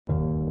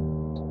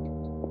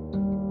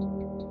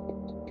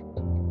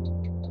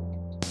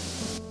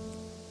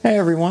Hey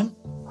everyone,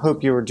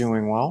 hope you are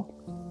doing well.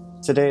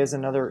 Today is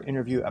another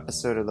interview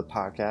episode of the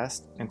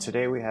podcast, and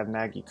today we have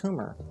Maggie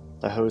Coomer,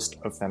 the host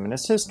of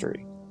Feminist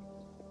History.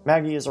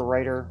 Maggie is a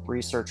writer,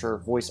 researcher,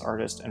 voice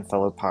artist, and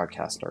fellow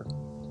podcaster.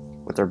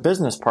 With their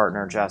business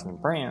partner, Jasmine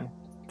Brand,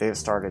 they have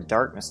started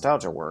Dark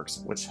Nostalgia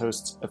Works, which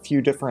hosts a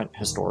few different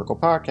historical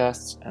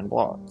podcasts and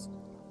blogs.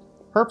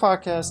 Her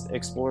podcast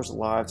explores the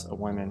lives of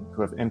women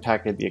who have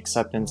impacted the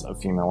acceptance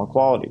of female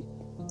equality,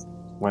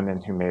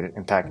 women who made an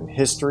impact in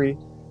history,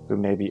 who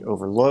may be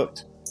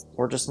overlooked,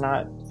 or just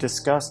not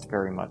discussed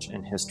very much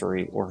in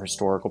history or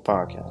historical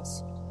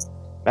podcasts.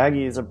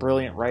 Maggie is a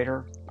brilliant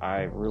writer.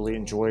 I really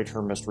enjoyed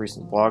her most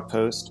recent blog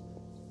post.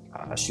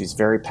 She's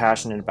very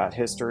passionate about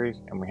history,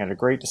 and we had a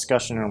great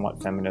discussion on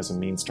what feminism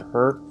means to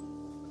her.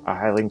 I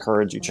highly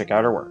encourage you to check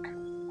out her work.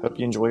 Hope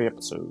you enjoy the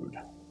episode.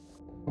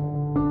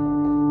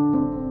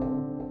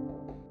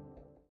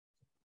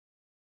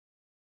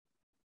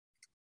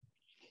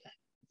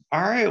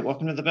 All right,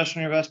 welcome to the Best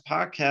on Your Best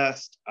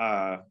podcast.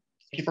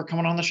 Thank you for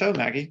coming on the show,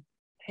 Maggie.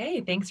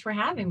 Hey, thanks for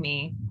having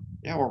me.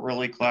 Yeah, we're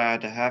really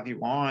glad to have you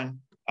on.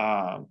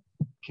 Can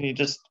you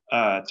just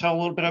tell a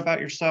little bit about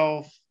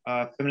yourself,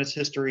 feminist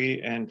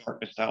history, and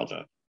Dark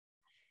Nostalgia?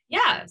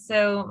 Yeah,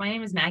 so my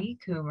name is Maggie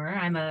Coomer.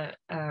 I'm a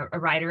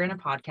writer and a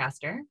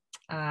podcaster.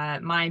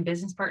 My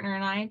business partner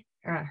and I,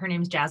 her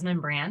name's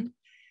Jasmine Brand.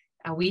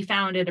 We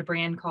founded a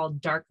brand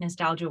called Dark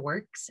Nostalgia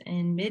Works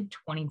in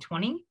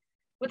mid-2020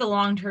 with a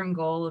long-term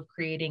goal of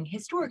creating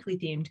historically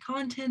themed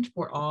content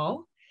for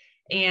all.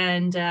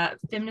 And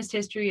Feminist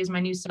History is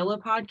my new solo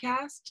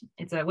podcast.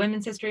 It's a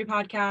women's history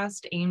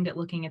podcast aimed at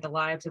looking at the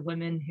lives of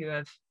women who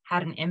have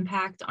had an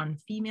impact on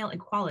female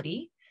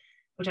equality,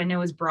 which I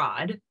know is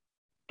broad,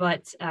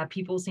 but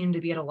people seem to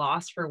be at a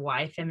loss for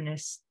why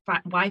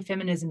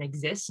feminism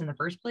exists in the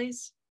first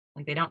place.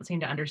 Like they don't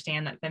seem to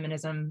understand that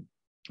feminism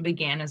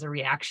began as a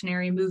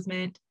reactionary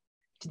movement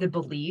to the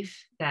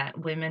belief that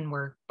women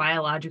were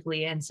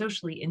biologically and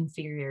socially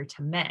inferior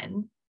to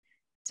men.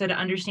 So to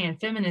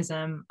understand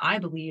feminism, I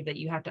believe that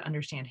you have to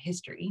understand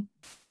history.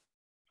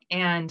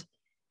 And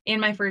in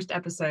my first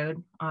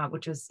episode,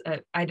 which was,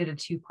 I did a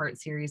 2-part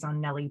series on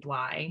Nellie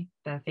Bly,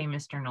 the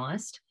famous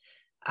journalist.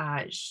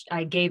 I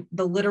gave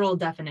the literal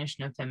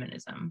definition of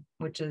feminism,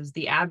 which is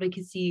the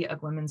advocacy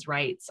of women's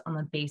rights on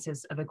the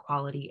basis of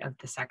equality of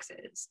the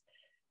sexes.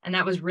 And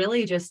that was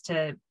really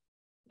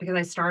because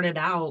I started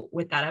out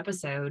with that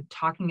episode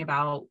talking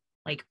about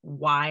like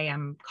why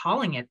I'm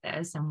calling it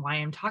this and why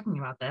I'm talking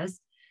about this.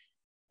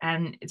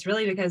 And it's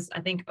really because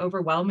I think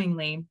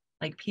overwhelmingly,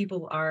 like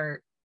people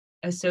are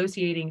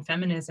associating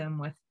feminism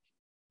with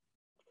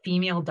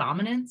female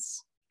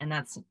dominance, and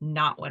that's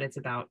not what it's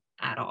about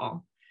at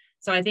all.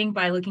 So I think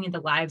by looking at the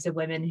lives of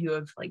women who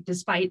have, like,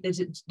 despite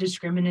the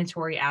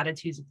discriminatory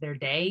attitudes of their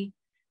day,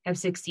 have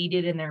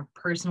succeeded in their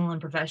personal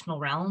and professional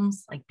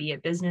realms, like be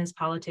it business,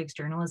 politics,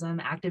 journalism,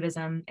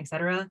 activism,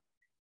 etc.,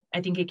 I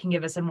think it can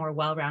give us a more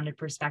well-rounded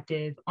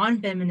perspective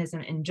on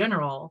feminism in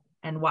general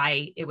and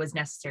why it was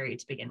necessary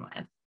to begin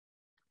with.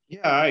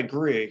 Yeah, I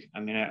agree.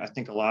 I mean, I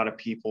think a lot of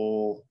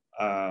people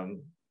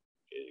kind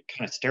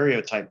of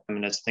stereotype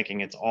feminists thinking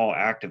it's all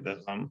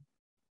activism,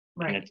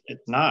 right? And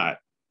it's not.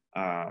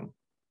 Yeah,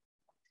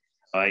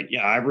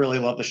 I really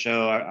love the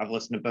show. I've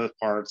listened to both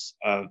parts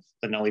of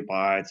the Nellie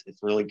Bly.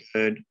 It's really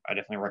good. I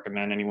definitely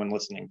recommend anyone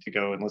listening to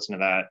go and listen to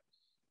that.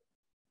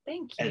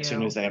 Thank you. As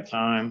soon as they have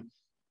time.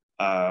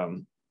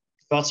 You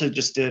also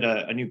just did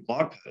a new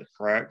blog post,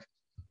 correct?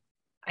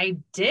 I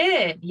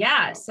did,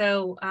 yeah.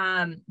 So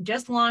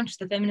just launched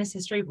the Feminist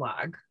History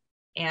blog.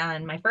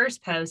 And my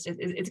first post,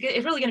 it's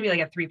really going to be like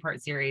a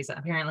 3-part series.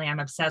 Apparently, I'm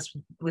obsessed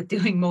with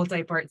doing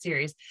multi-part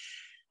series.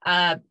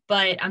 But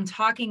I'm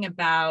talking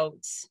about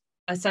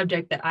a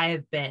subject that I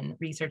have been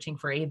researching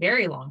for a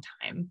very long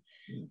time.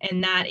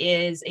 And that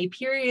is a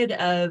period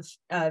of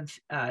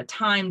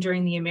time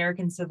during the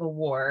American Civil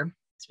War,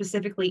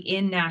 specifically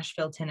in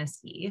Nashville,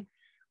 Tennessee,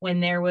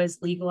 when there was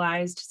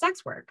legalized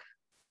sex work.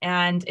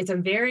 And it's a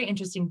very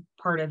interesting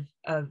part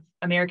of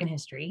American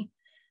history,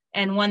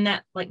 and one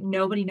that like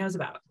nobody knows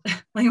about.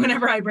 Like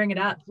whenever I bring it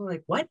up, we're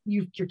like, what?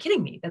 You're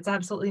kidding me. That's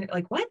absolutely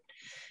like what?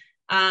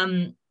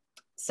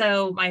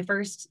 So my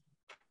first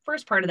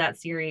part of that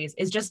series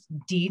is just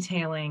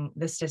detailing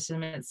the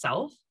system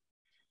itself.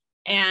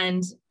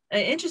 And an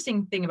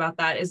interesting thing about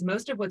that is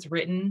most of what's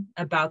written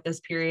about this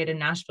period in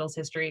Nashville's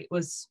history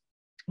was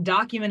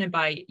documented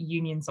by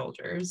Union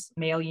soldiers,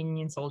 male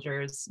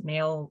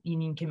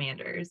Union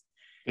commanders.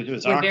 It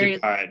was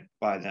occupied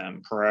by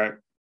them,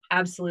 correct?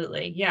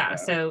 Absolutely. Yeah.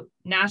 So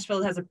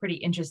Nashville has a pretty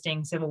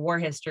interesting Civil War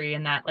history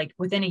in that, like,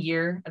 within a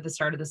year of the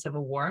start of the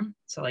Civil War,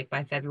 so like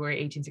by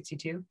February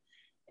 1862,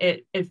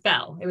 it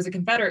fell. It was a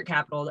Confederate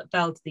capital that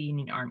fell to the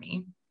Union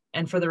Army.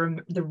 And for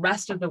the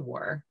rest of the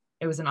war,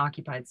 it was an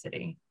occupied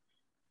city.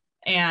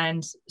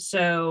 And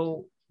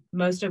so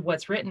most of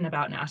what's written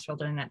about Nashville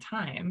during that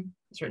time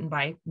is written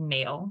by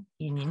male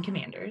Union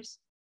commanders.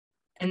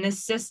 And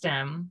this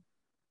system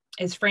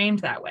is framed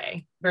that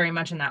way, very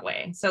much in that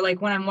way. So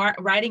like when I'm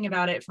writing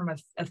about it from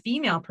a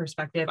female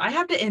perspective, I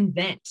have to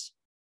invent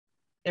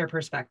their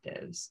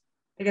perspectives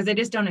because they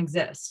just don't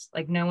exist.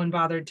 Like no one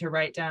bothered to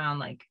write down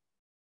like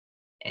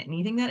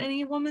anything that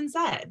any woman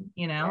said,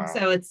 you know? Wow.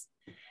 So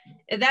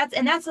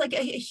that's like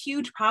a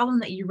huge problem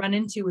that you run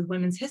into with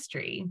women's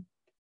history,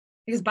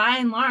 because by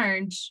and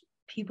large,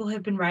 people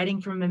have been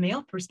writing from a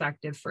male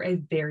perspective for a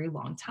very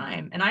long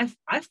time. And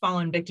I've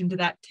fallen victim to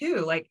that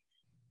too. Like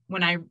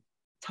when I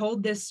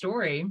told this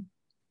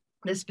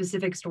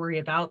specific story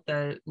about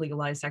the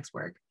legalized sex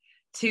work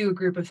to a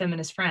group of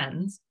feminist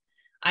friends,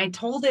 I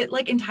told it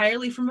like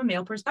entirely from a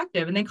male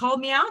perspective, and they called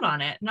me out on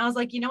it. And I was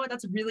like, you know what,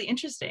 that's really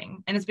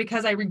interesting. And it's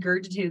because I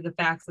regurgitated the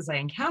facts as I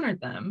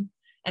encountered them,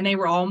 and they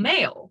were all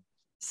male.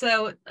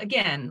 So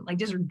again, like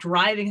just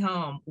driving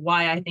home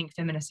why I think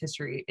feminist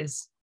history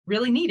is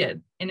really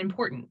needed and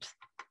important.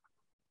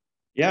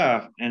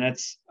 Yeah, and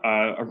it's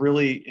a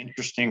really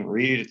interesting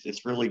read.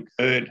 It's really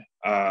good.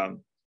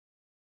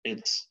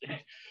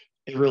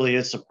 It really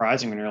is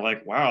surprising when you're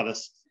like, wow,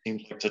 this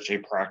seems like such a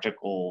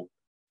practical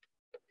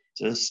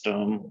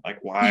system. Like,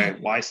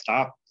 why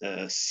stop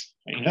this?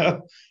 You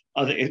know,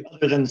 other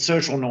than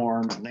social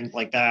norms and things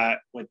like that,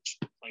 which,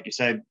 like you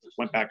said,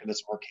 went back to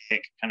this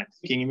archaic kind of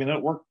thinking. I mean,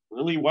 it worked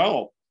really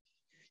well.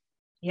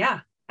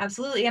 Yeah,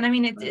 absolutely. And I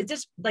mean, it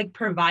just like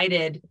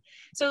provided.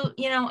 So,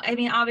 you know, I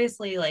mean,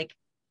 obviously, like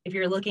if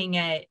you're looking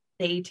at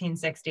the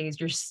 1860s,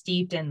 you're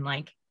steeped in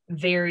like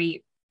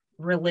very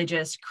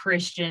religious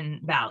Christian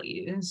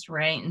values,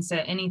 right? And so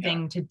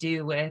anything to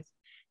do with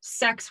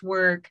sex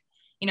work,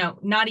 you know,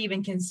 not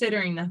even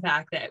considering the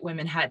fact that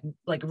women had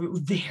like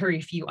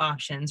very few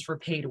options for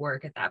paid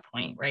work at that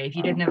point, right? If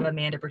you didn't have a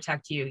man to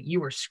protect you, you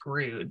were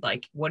screwed.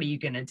 Like, what are you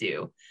going to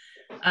do?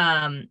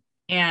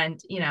 And,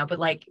 you know, but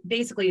like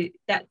basically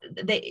that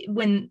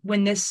when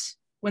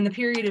the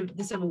period of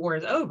the Civil War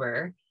is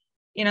over,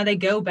 you know, they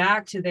go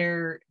back to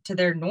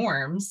their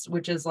norms,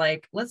 which is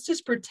like, let's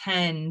just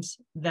pretend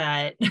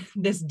that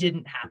this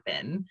didn't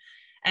happen.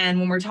 And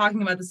when we're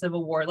talking about the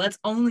Civil War, let's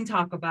only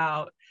talk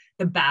about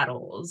the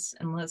battles,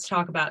 and let's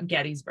talk about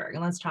Gettysburg,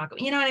 and let's talk,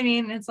 you know what I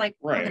mean? It's like,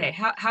 okay,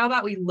 how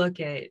about we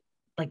look at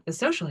like the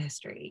social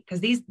history?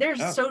 Because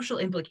there's social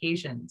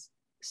implications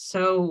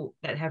so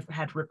that have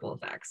had ripple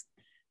effects.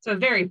 So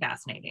very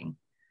fascinating.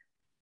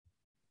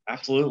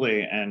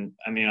 Absolutely. And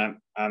I mean,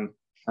 I'm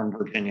from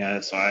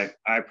Virginia, so I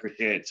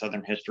appreciate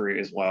Southern history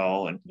as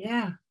well. And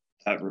yeah,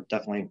 that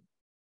definitely,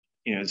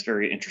 you know, is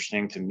very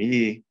interesting to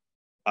me.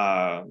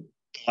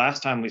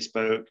 Last time we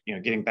spoke, you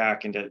know, getting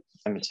back into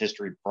feminist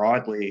history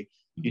broadly,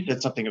 you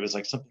said something, it was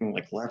like something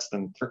like less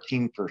than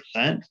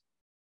 13%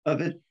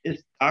 of it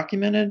is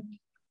documented.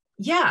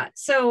 Yeah.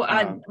 So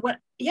I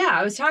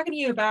was talking to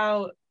you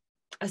about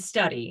a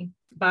study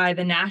by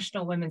the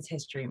National Women's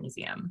History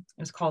Museum.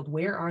 It was called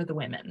Where Are the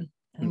Women?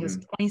 I think it was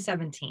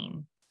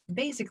 2017.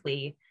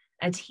 Basically,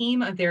 a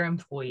team of their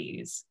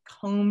employees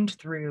combed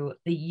through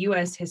the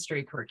US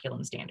history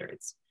curriculum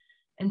standards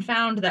and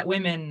found that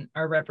women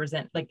are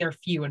like they're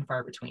few and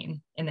far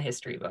between in the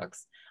history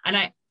books. And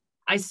I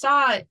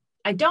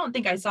don't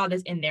think I saw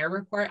this in their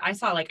report. I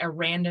saw like a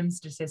random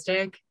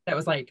statistic that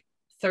was like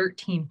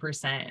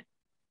 13%.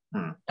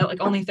 Like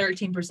only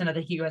 13% of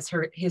the US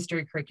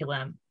history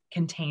curriculum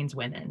contains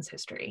women's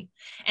history.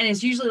 And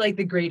it's usually like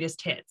the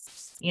greatest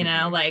hits, you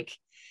know, like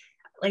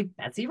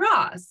Betsy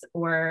Ross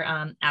or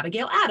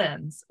Abigail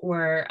Adams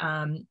or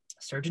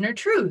Sojourner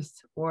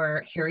Truth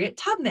or Harriet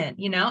Tubman,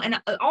 you know, and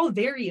all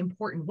very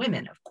important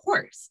women, of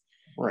course.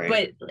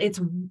 Right. But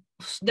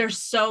there's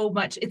so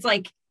much, it's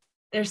like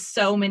there's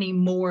so many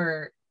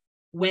more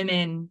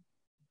women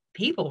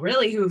people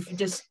really who've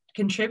just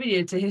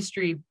contributed to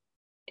history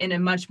in a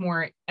much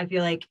more, I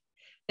feel like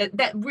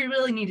that we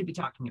really need to be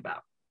talking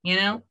about, you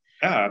know?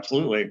 Yeah,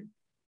 absolutely.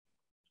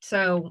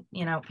 So,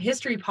 you know,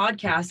 history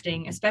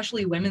podcasting,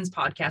 especially women's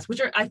podcasts, which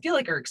I feel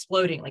like are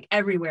exploding like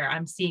everywhere.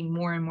 I'm seeing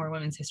more and more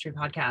women's history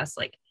podcasts,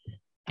 like,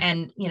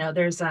 and, you know,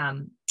 there's,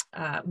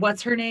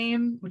 What's Her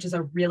Name, which is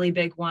a really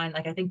big one.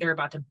 Like, I think they're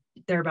about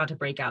to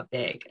break out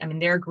big. I mean,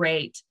 they're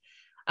great.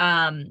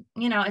 You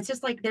know, it's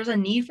just like, there's a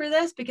need for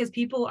this because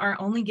people are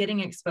only getting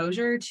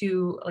exposure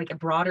to like a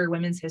broader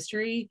women's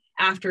history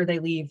after they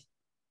leave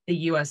the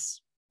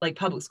US like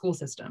public school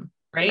system.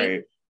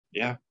 Right.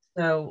 Yeah.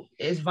 So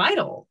it's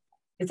vital.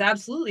 It's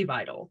absolutely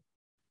vital.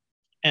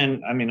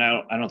 And I mean,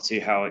 I don't see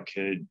how it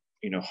could,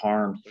 you know,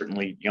 harm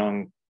certainly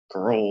young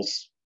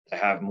girls to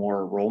have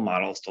more role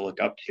models to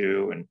look up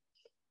to and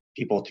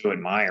people to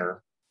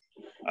admire.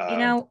 You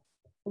know,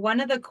 one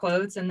of the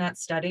quotes in that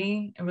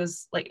study, it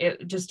was like,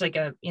 it just like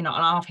a, you know,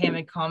 an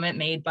offhanded comment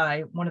made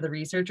by one of the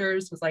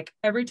researchers was like,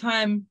 every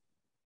time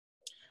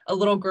a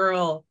little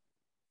girl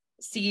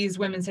sees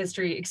women's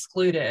history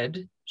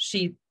excluded,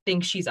 she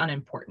thinks she's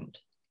unimportant,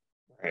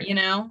 you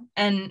know?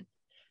 And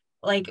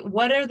like,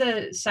 what are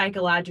the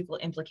psychological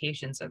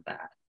implications of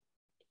that?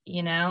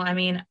 You know, I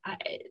mean,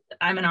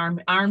 I'm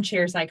an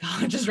armchair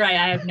psychologist, right?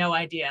 I have no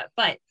idea.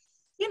 But,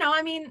 you know,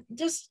 I mean,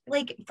 just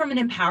like from an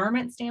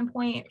empowerment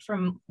standpoint,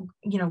 from,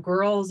 you know,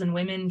 girls and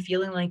women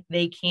feeling like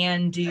they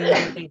can do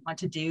what they want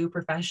to do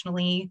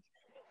professionally,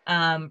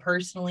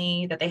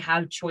 personally, that they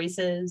have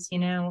choices, you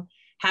know,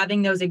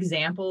 having those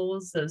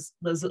examples,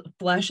 those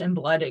flesh and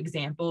blood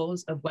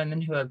examples of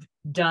women who have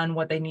done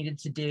what they needed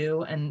to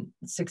do and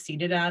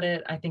succeeded at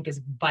it, I think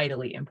is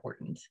vitally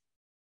important.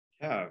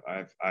 Yeah,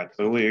 I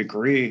totally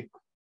agree.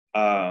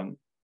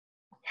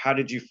 How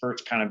did you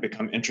first kind of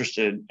become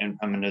interested in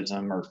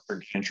feminism or get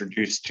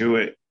introduced to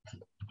it?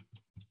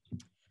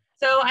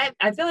 So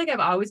I feel like I've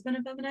always been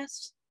a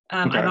feminist.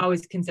 Okay. I've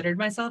always considered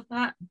myself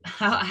that.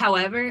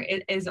 However,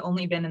 it has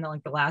only been in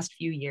the last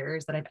few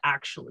years that I've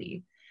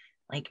actually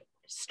like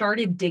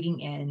started digging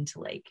into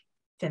like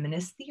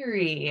feminist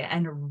theory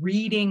and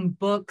reading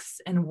books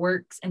and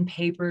works and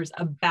papers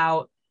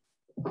about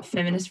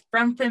feminist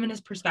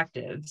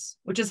perspectives,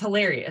 which is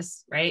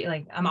hilarious, right?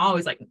 Like I'm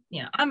always like,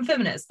 I'm a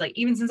feminist. Like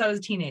even since I was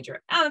a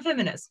teenager, I'm a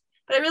feminist.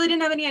 But I really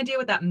didn't have any idea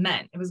what that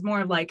meant. It was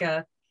more of like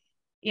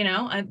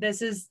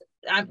this is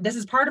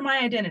part of my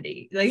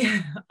identity. Like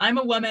I'm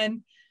a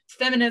woman,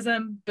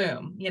 feminism,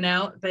 boom,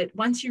 But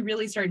once you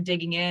really start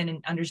digging in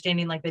and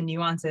understanding like the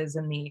nuances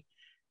and the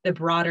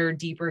broader,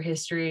 deeper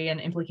history and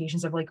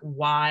implications of like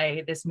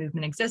why this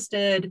movement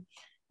existed,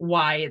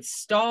 why it's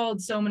stalled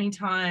so many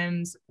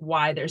times,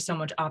 why there's so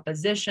much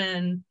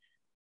opposition,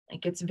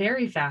 like it's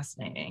very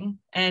fascinating.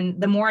 And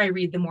the more I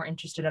read, the more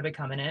interested I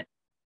become in it.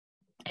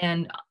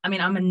 And I mean,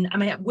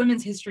 I'm a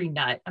women's history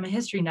nut. I'm a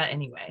history nut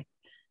anyway.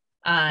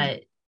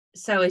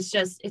 So it's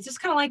just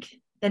kind of like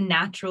the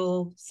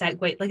natural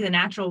segue, like the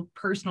natural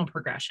personal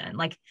progression.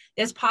 Like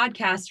this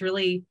podcast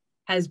really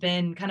has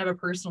been kind of a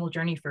personal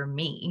journey for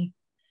me,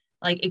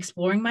 like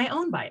exploring my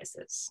own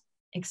biases,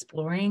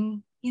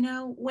 exploring,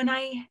 when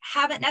I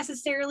haven't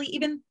necessarily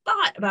even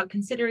thought about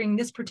considering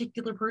this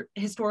particular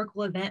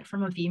historical event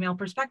from a female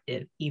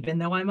perspective, even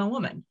though I'm a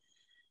woman.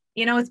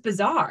 It's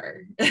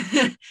bizarre.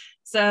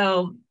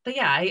 So, but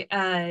yeah,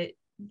 it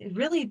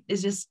really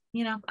is just,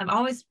 I've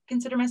always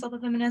considered myself a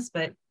feminist,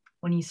 but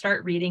when you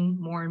start reading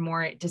more and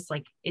more, it's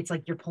like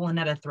you're pulling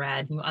at a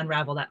thread, you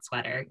unravel that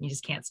sweater, you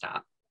just can't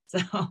stop. So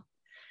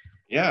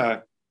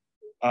yeah.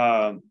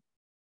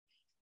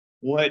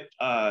 What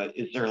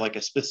is there like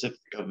a specific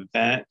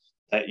event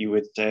that you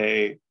would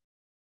say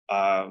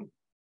kind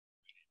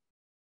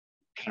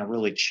of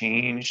really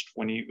changed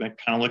when you kind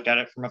of looked at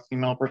it from a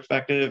female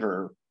perspective,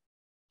 or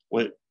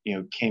what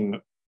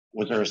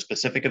was there a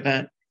specific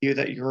event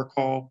that you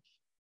recall?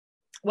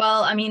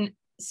 Well, I mean,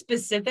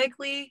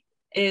 specifically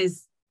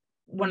is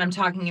when I'm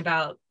talking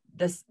about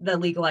the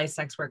legalized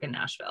sex work in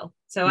Nashville.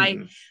 So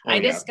I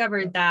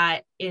discovered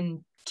that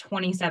in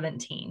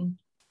 2017,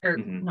 or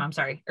no, I'm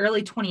sorry,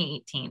 early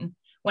 2018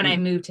 when I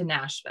moved to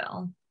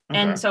Nashville. Okay.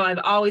 And so I've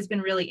always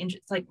been really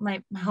interested, like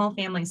my whole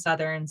family's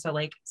Southern. So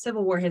like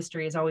Civil War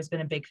history has always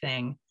been a big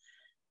thing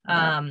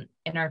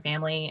in our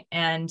family.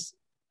 And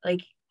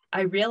like,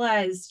 I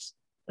realized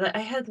that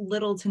I had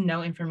little to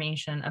no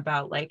information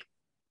about like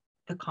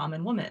the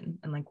common woman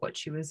and like what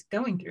she was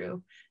going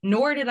through,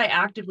 nor did I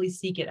actively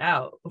seek it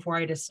out before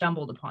I just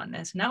stumbled upon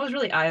this. And that was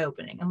really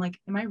eye-opening. I'm like,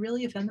 am I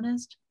really a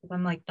feminist if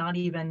I'm like not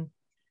even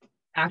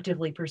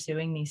actively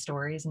pursuing these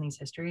stories and these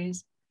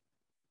histories?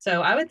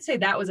 So I would say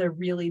that was a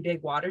really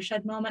big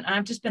watershed moment.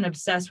 I've just been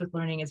obsessed with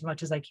learning as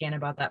much as I can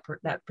about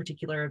that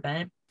particular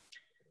event.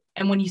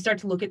 And when you start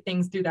to look at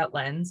things through that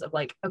lens of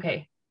like,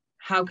 okay,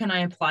 how can I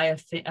apply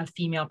a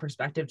female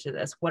perspective to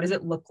this? What does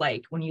it look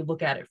like when you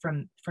look at it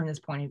from this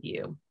point of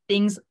view?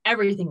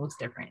 Everything looks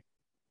different.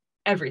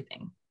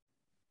 Everything.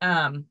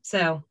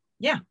 So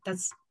yeah,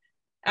 that's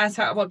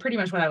pretty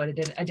much what I would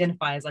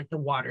identify as like the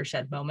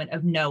watershed moment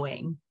of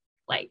knowing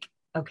like,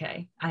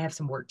 okay, I have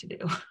some work to do.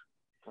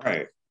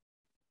 Right.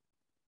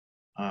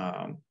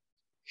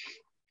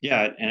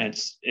 Yeah, and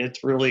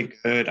it's really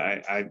good.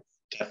 I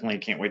definitely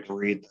can't wait to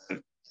read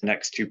the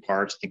next two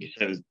parts. I think you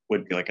said it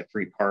would be like a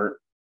 3-part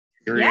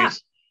series. Yeah.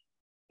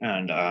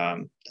 And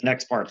the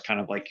next part's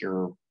kind of like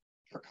your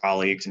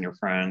colleagues and your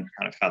friends,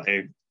 kind of how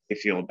they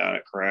feel about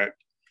it, correct?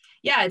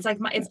 Yeah, it's like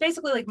it's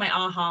basically like my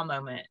aha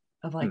moment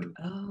of like,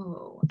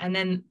 oh. And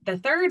then the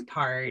third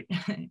part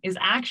is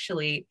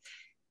actually,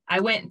 I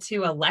went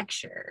to a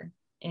lecture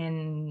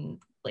in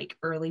like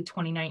early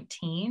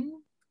 2019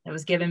 that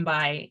was given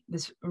by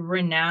this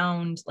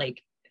renowned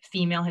like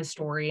female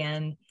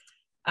historian.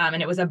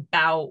 And it was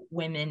about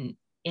women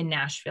in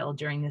Nashville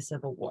during the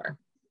Civil War.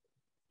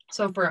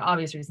 So for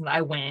obvious reasons,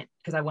 I went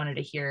because I wanted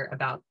to hear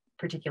about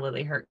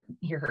particularly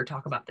hear her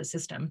talk about the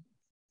system.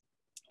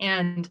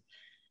 And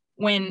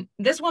when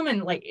this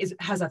woman like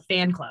has a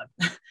fan club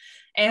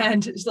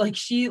and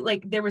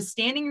like there was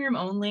standing room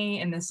only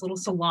in this little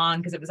salon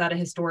because it was at a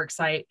historic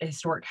site, a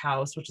historic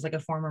house, which is like a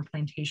former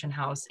plantation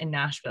house in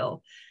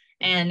Nashville.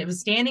 And it was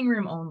standing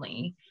room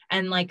only.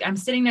 And like, I'm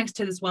sitting next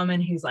to this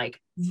woman who's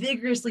like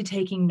vigorously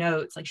taking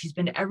notes. Like she's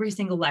been to every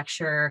single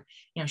lecture,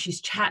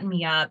 she's chatting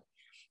me up.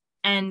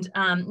 And,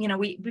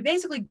 we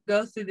basically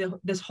go through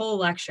this whole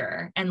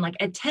lecture, and like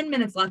at 10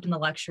 minutes left in the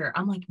lecture,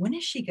 I'm like, when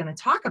is she going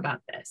to talk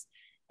about this?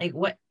 Like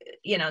what,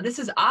 this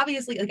is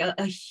obviously like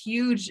a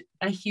huge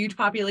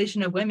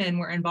population of women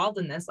were involved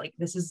in this. Like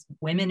this is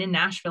women in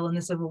Nashville in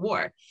the Civil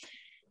War.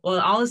 Well,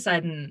 all of a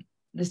sudden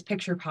this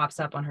picture pops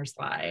up on her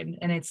slide,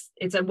 and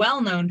it's a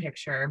well-known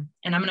picture,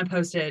 and I'm going to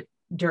post it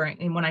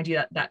when I do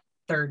that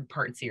third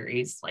part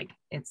series. Like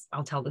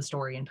I'll tell the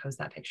story and post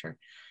that picture.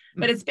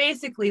 But it's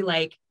basically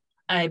like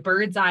a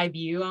bird's eye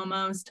view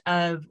almost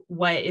of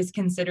what is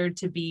considered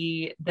to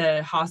be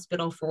the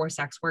hospital for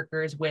sex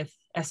workers with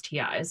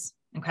STIs.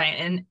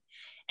 Okay.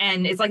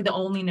 And it's like the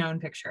only known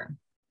picture.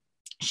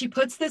 She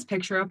puts this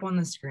picture up on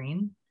the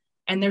screen,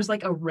 and there's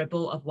like a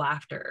ripple of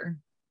laughter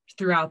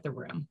throughout the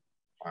room.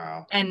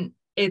 Wow. And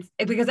it's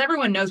because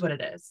everyone knows what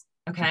it is.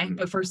 Okay.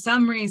 But for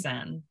some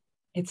reason,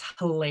 it's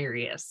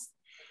hilarious.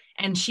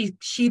 And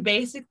she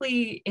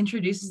basically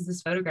introduces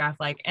this photograph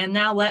like, and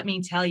now let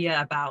me tell you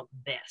about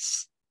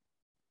this.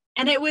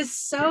 And it was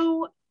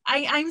so,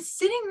 I'm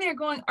sitting there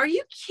going, are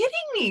you kidding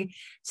me?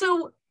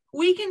 So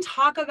we can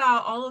talk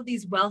about all of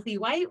these wealthy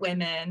white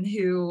women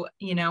who,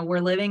 you know,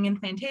 were living in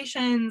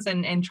plantations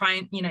and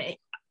trying, you know,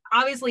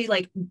 obviously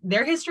like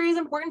their history is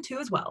important too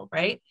as well,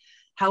 right?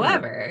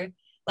 However,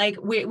 like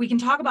we can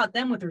talk about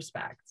them with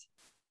respect.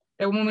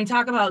 But when we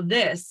talk about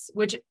this,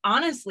 which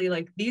honestly,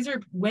 like these are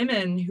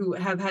women who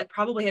have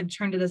probably had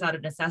turned to this out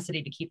of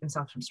necessity to keep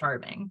themselves from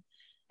starving.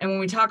 And when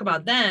we talk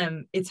about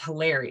them, it's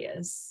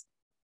hilarious.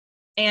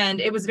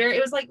 And it was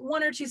like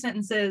one or two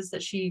sentences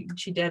that she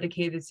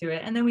dedicated to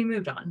it. And then we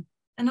moved on.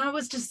 And I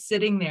was just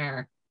sitting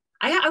there.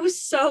 I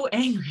was so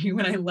angry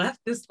when I left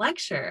this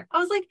lecture. I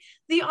was like,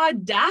 the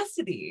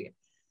audacity.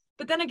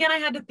 But then again, I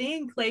had to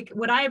think, like,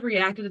 would I have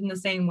reacted in the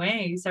same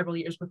way several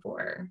years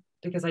before?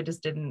 Because I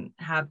just didn't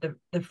have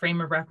the frame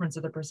of reference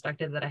or the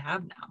perspective that I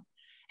have now.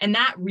 And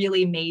that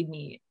really made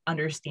me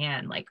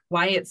understand, like,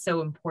 why it's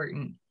so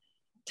important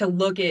to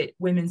look at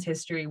women's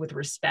history with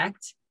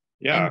respect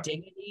and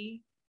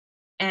dignity.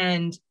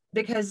 And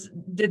because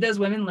did those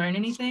women learn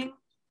anything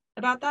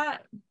about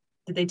that?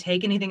 Did they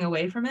take anything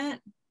away from it?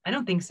 I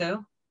don't think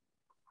so.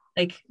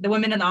 Like the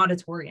women in the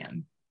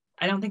auditorium,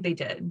 I don't think they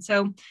did.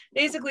 So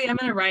basically I'm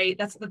going to write,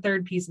 that's the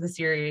third piece of the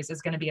series,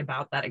 is going to be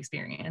about that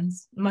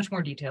experience, much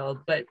more detailed,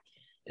 but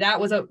that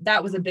was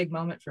a big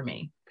moment for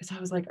me, because I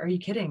was like, are you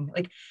kidding?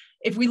 Like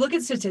if we look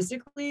at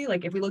statistically,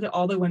 like if we look at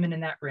all the women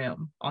in that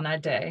room on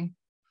that day,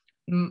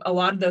 a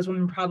lot of those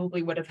women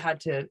probably would have had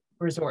to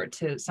resort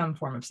to some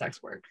form of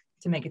sex work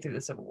to make it through the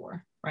Civil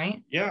War,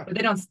 right? Yeah. But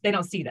they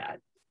don't see that.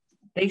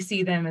 They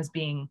see them as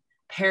being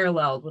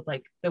paralleled with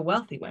like the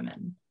wealthy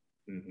women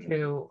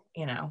who,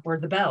 you know, were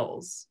the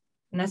belles.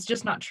 And that's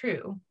just not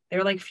true.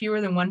 They're like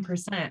fewer than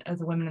 1% of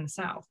the women in the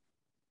South.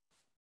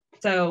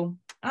 So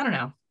I don't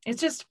know.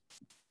 It's just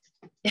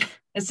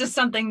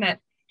something that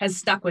has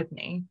stuck with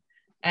me,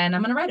 and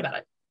I'm going to write about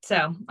it.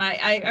 So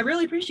I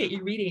really appreciate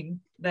you reading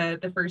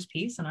the first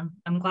piece, and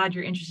I'm glad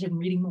you're interested in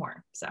reading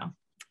more. So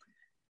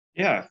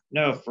yeah,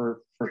 no,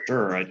 for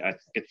sure. I think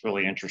it's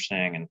really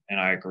interesting, and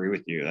I agree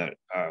with you that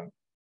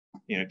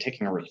you know,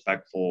 taking a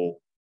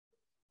respectful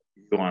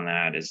view on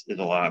that is a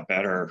lot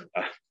better.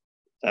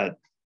 That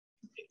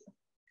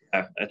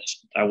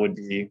would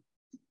be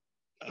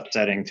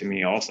upsetting to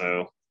me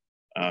also.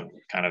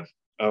 Kind of,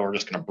 oh, we're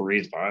just going to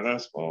breeze by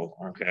this. Well,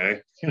 okay.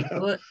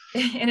 Well,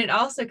 and it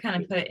also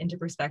kind of put it into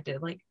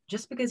perspective. Like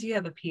just because you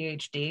have a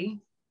PhD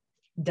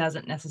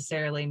doesn't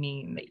necessarily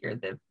mean that you're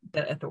the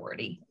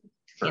authority.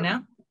 Sure. You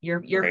know,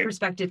 your right.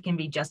 Perspective can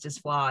be just as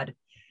flawed,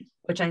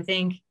 which I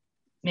think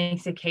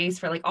makes a case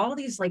for like all of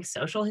these like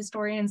social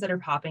historians that are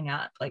popping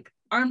up, like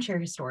armchair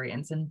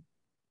historians and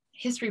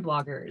history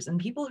bloggers and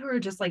people who are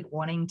just like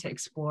wanting to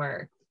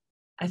explore.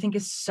 I think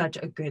is such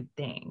a good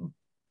thing,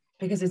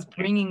 because it's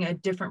bringing a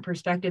different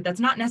perspective that's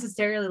not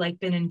necessarily like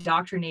been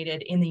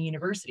indoctrinated in the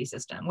university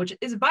system, which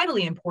is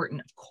vitally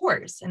important, of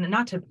course, and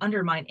not to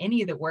undermine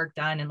any of the work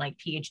done in like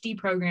PhD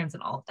programs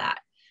and all of that.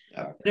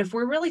 Yeah. But if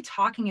we're really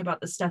talking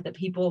about the stuff that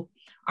people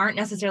aren't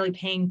necessarily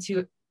paying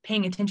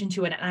attention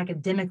to at an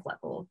academic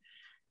level,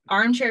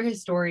 armchair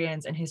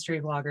historians and history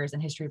bloggers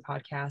and history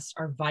podcasts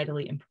are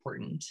vitally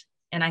important.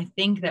 And I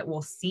think that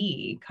we'll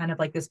see kind of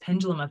like this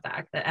pendulum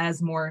effect that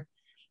as more,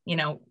 you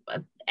know,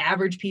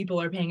 average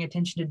people are paying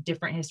attention to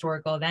different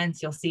historical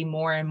events, you'll see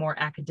more and more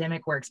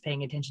academic works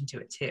paying attention to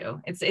it too.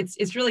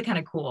 It's really kind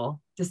of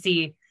cool to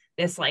see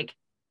this like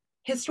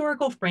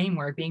historical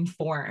framework being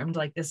formed,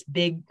 like this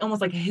big,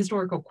 almost like a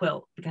historical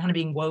quilt kind of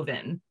being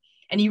woven.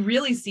 And you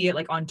really see it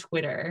like on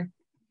Twitter,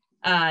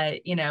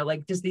 you know,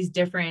 like just these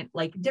different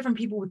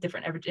people with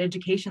different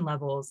education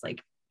levels,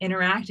 like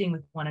interacting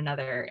with one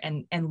another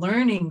and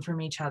learning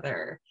from each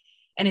other.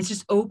 And it's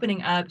just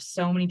opening up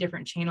so many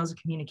different channels of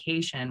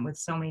communication with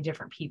so many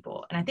different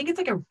people. And I think it's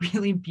like a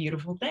really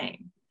beautiful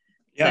thing.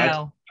 Yeah,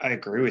 so, I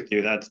agree with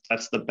you.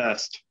 That's the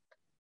best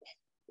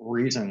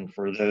reason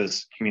for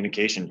those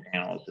communication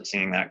channels, is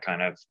seeing that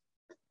kind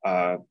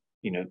of,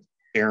 you know,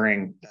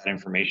 sharing that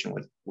information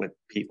with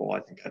people. I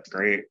think that's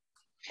great.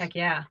 Heck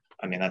yeah.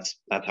 I mean, that's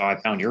how I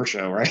found your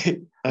show,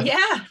 right?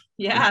 Yeah,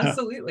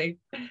 absolutely.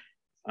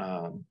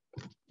 Yeah,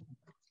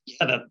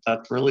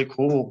 that's really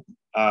cool.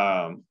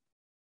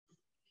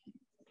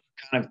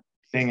 Kind of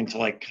thing into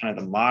like kind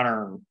of the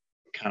modern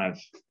kind of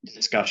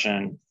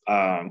discussion. You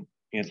know,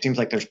 it seems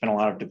like there's been a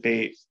lot of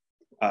debate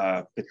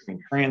between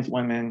trans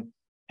women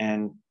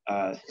and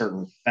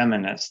certain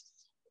feminists.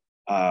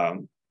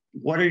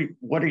 What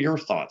are your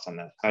thoughts on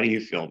that? How do you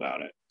feel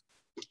about it?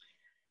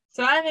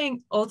 So I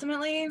think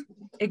ultimately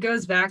it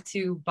goes back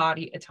to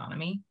body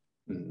autonomy.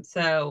 Mm-hmm.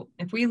 So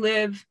if we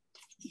live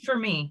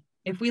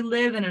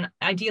in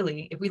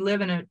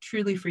a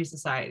truly free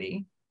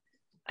society,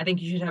 I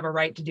think you should have a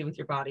right to do with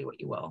your body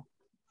what you will.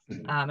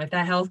 Mm-hmm. If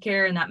that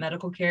healthcare and that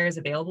medical care is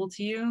available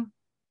to you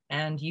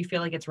and you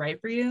feel like it's right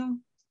for you,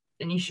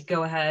 then you should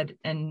go ahead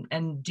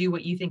and do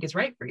what you think is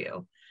right for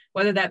you,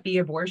 whether that be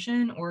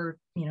abortion or,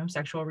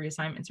 sexual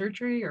reassignment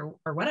surgery or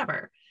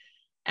whatever.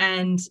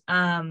 And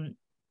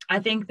I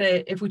think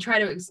that if we try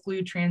to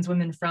exclude trans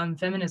women from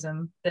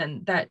feminism,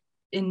 then that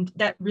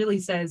really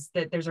says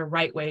that there's a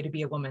right way to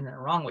be a woman and a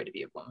wrong way to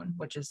be a woman,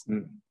 which is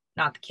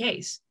not the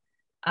case.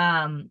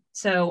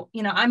 So,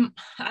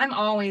 I'm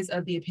always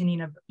of the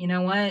opinion of,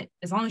 what,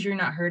 as long as you're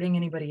not hurting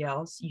anybody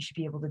else, you should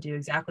be able to do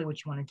exactly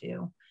what you want to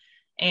do.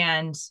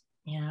 And,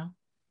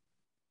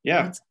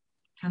 that's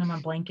kind of my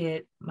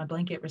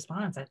blanket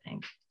response, I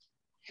think.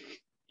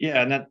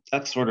 Yeah. And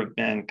that's sort of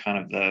been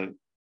kind of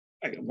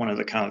one of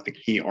the kind of the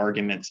key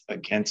arguments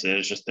against it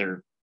is just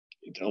a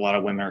lot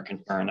of women are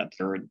concerned that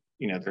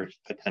there's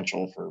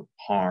potential for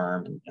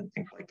harm and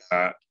things like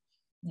that.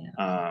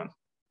 Yeah.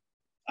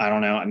 I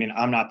don't know. I mean,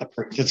 I'm not the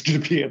person that's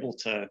going to be able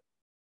to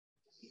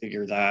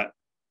figure that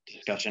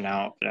discussion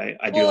out, but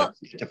I do like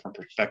different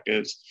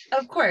perspectives.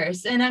 Of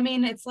course. And I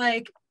mean, it's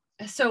like,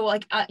 so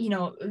like,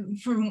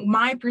 from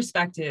my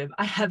perspective,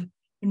 I have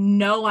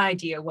no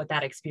idea what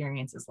that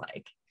experience is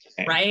like.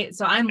 Same. Right.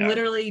 So I'm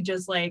literally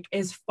just like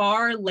as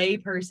far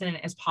layperson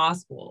as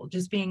possible,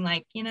 just being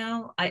like,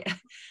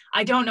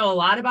 I don't know a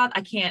lot about,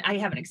 I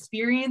haven't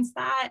experienced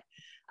that.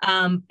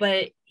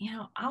 But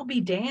I'll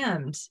be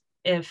damned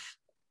if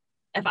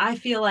I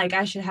feel like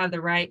I should have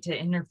the right to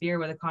interfere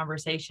with a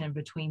conversation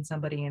between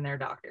somebody and their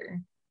doctor,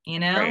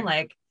 right.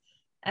 Like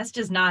that's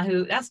just not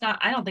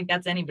I don't think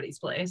that's anybody's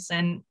place.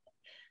 And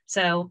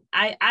so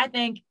I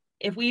think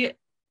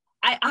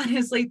I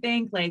honestly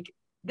think like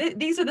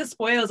these are the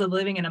spoils of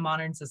living in a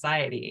modern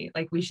society.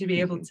 Like we should be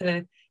able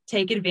to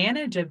take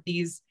advantage of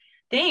these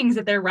things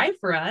if they're right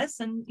for us.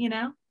 And,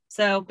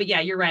 so, but yeah,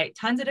 you're right.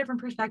 Tons of different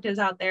perspectives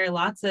out there.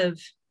 Lots of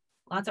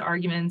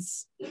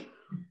arguments.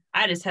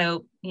 I just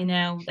hope,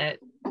 that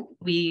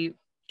we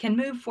can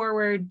move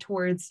forward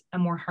towards a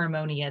more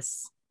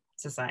harmonious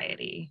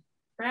society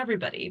for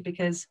everybody,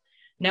 because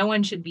no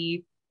one should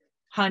be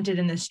hunted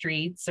in the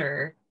streets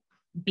or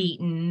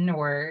beaten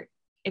or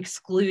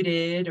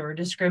excluded or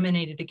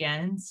discriminated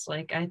against.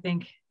 Like, I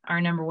think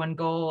our number one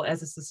goal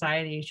as a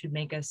society should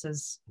make us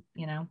as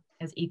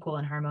equal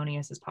and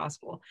harmonious as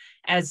possible,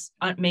 as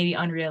maybe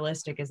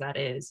unrealistic as that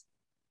is.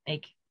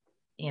 Like,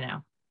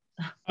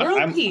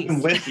 world peace.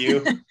 I'm with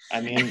you.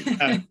 I mean,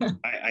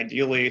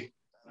 ideally,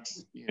 I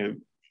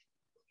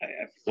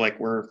feel like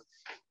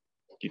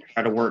you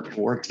try to work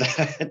towards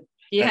that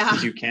best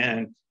as you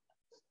can.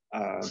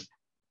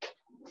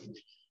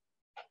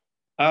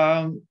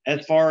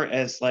 As far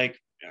as like,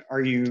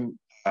 are you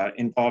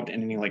involved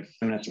in any like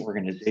feminist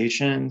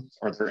organizations?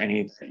 Are there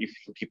any that you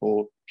feel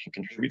people can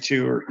contribute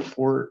to or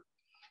support?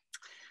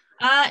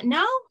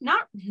 No,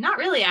 not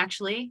really,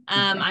 actually.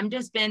 I'm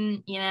just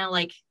been,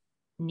 like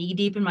knee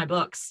deep in my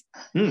books.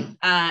 Okay.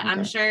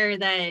 I'm sure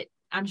that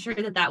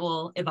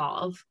will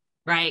evolve,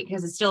 right?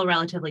 Because it's still a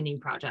relatively new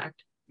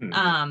project.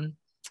 But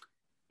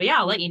yeah,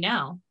 I'll let you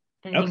know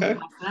if anything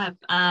pops up.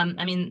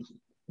 I mean,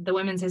 the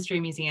Women's History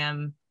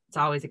Museum, it's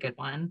always a good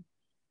one.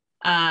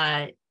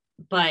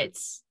 But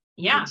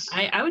yeah,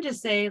 I would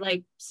just say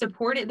like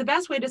support it. The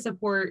best way to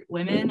support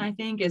women, I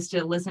think, is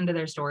to listen to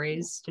their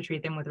stories, to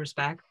treat them with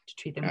respect, to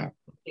treat them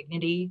with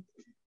dignity,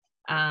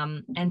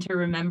 and to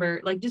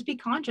remember, like, just be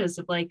conscious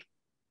of like,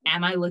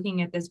 am I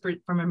looking at this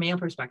from a male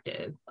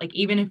perspective? Like,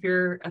 even if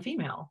you're a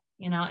female,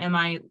 am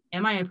I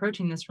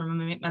approaching this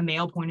from a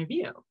male point of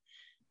view?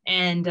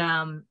 And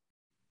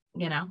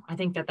I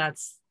think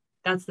that's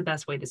the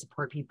best way to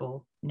support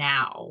people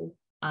now.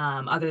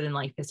 Other than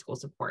like fiscal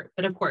support.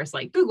 But of course,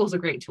 like Google's a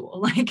great tool.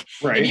 Like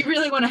if you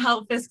really want to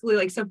help fiscally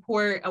like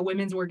support a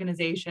women's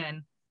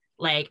organization,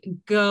 like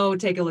go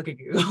take a look at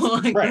Google.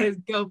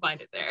 Like go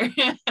find it there.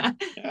 Yeah.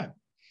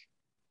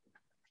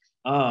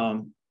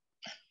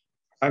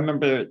 I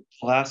remember the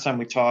last time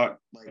we talked,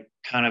 like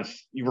kind of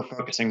you were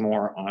focusing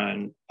more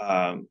on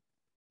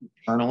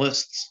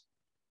journalists.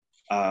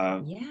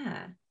 How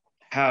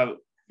have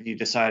you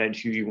decided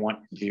who you want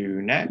to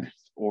do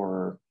next,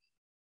 or?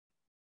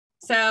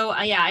 So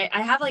I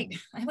have like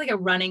a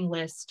running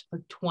list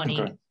of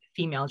 20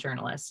 female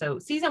journalists. So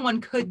season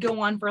 1 could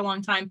go on for a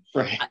long time.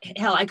 Right.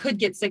 Hell, I could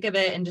get sick of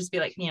it and just be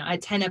like,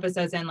 at 10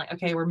 episodes in, like,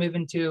 okay, we're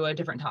moving to a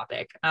different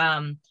topic.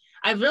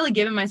 I've really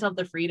given myself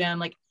the freedom.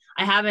 Like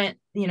I haven't,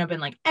 been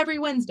like every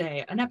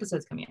Wednesday an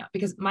episode's coming out,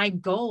 because my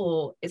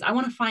goal is I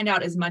want to find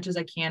out as much as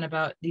I can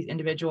about these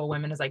individual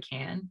women as I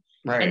can.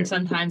 Right. And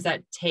sometimes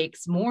that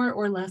takes more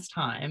or less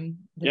time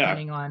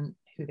depending on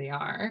who they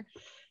are.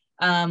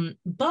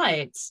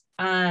 But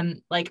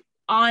like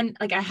on,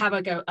 like, I have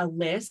like a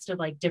list of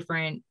like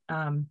different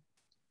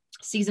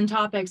season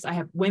topics. I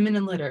have women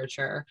in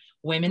literature,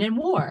 women in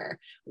war,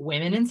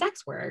 women in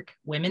sex work,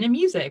 women in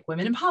music,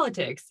 women in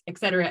politics, et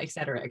cetera, et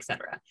cetera, et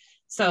cetera.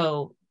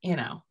 So,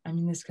 I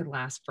mean, this could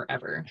last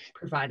forever,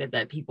 provided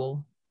that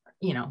people,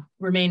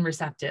 remain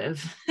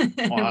receptive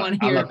and want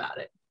to hear about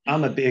it.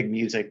 I'm a big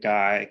music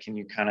guy. Can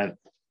you kind of,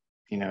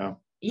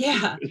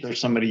 yeah, is there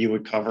somebody you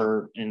would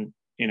cover in,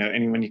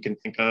 anyone you can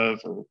think of?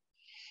 Or...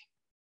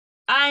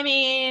 I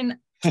mean,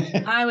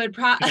 I would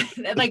probably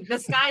like, the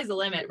sky's the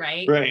limit,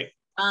 right? Right.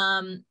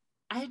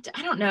 I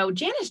don't know.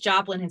 Janis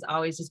Joplin has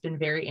always just been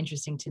very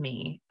interesting to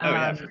me.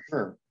 Yeah, for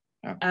sure.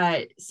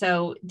 Yeah.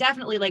 So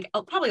definitely like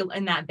probably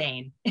in that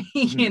vein,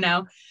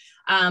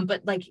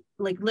 but like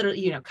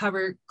literally,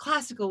 cover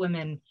classical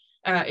women,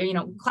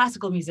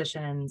 classical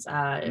musicians,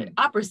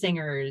 opera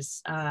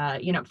singers,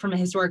 from a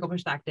historical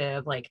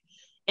perspective, like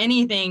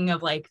anything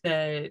of like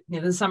the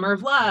Summer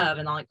of Love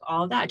and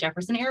all of that,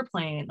 Jefferson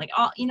Airplane, like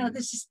all,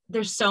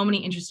 there's so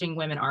many interesting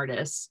women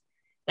artists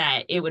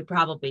that it would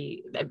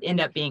probably end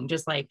up being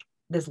just like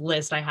this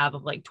list I have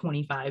of like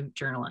 25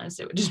 journalists.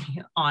 It would just be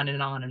on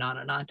and on and on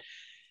and on.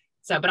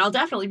 So, but I'll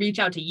definitely reach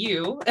out to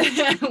you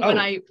when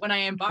I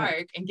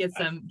embark and get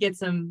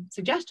some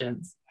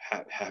suggestions.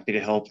 Happy to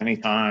help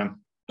anytime.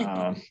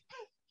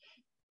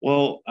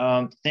 Well,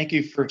 thank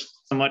you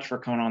so much for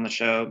coming on the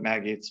show,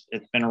 Maggie.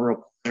 It's been a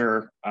real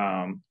pleasure.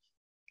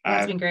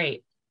 It's been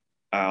great.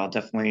 I'll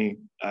definitely,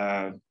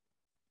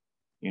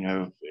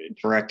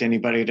 direct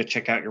anybody to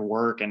check out your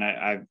work, and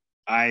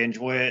I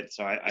enjoy it,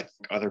 so I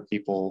think other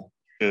people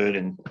should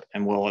and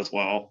will as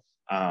well.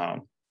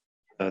 So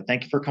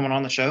thank you for coming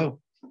on the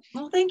show.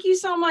 Well, thank you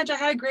so much. I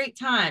had a great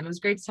time. It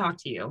was great to talk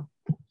to you.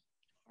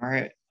 All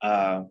right.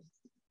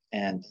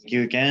 And thank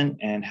you again,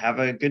 and have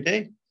a good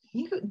day.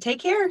 You take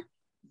care.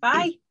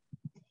 Bye.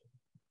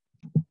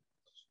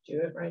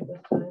 Do it right this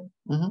time.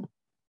 Mm-hmm.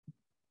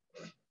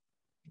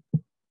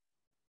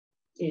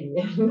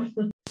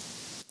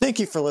 Thank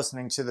you for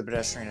listening to the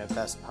Pedestrian at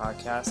Best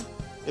podcast.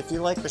 If you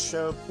like the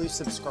show, please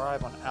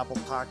subscribe on Apple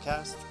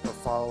Podcasts or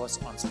follow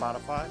us on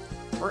Spotify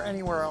or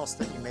anywhere else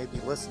that you may be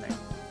listening.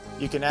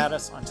 You can add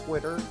us on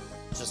Twitter,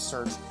 just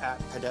search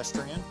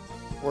 @pedestrian,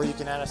 or you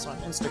can add us on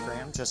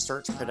Instagram, just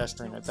search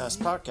Pedestrian at Best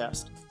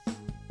podcast.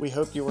 We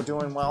hope you are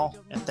doing well,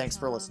 and thanks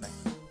for listening.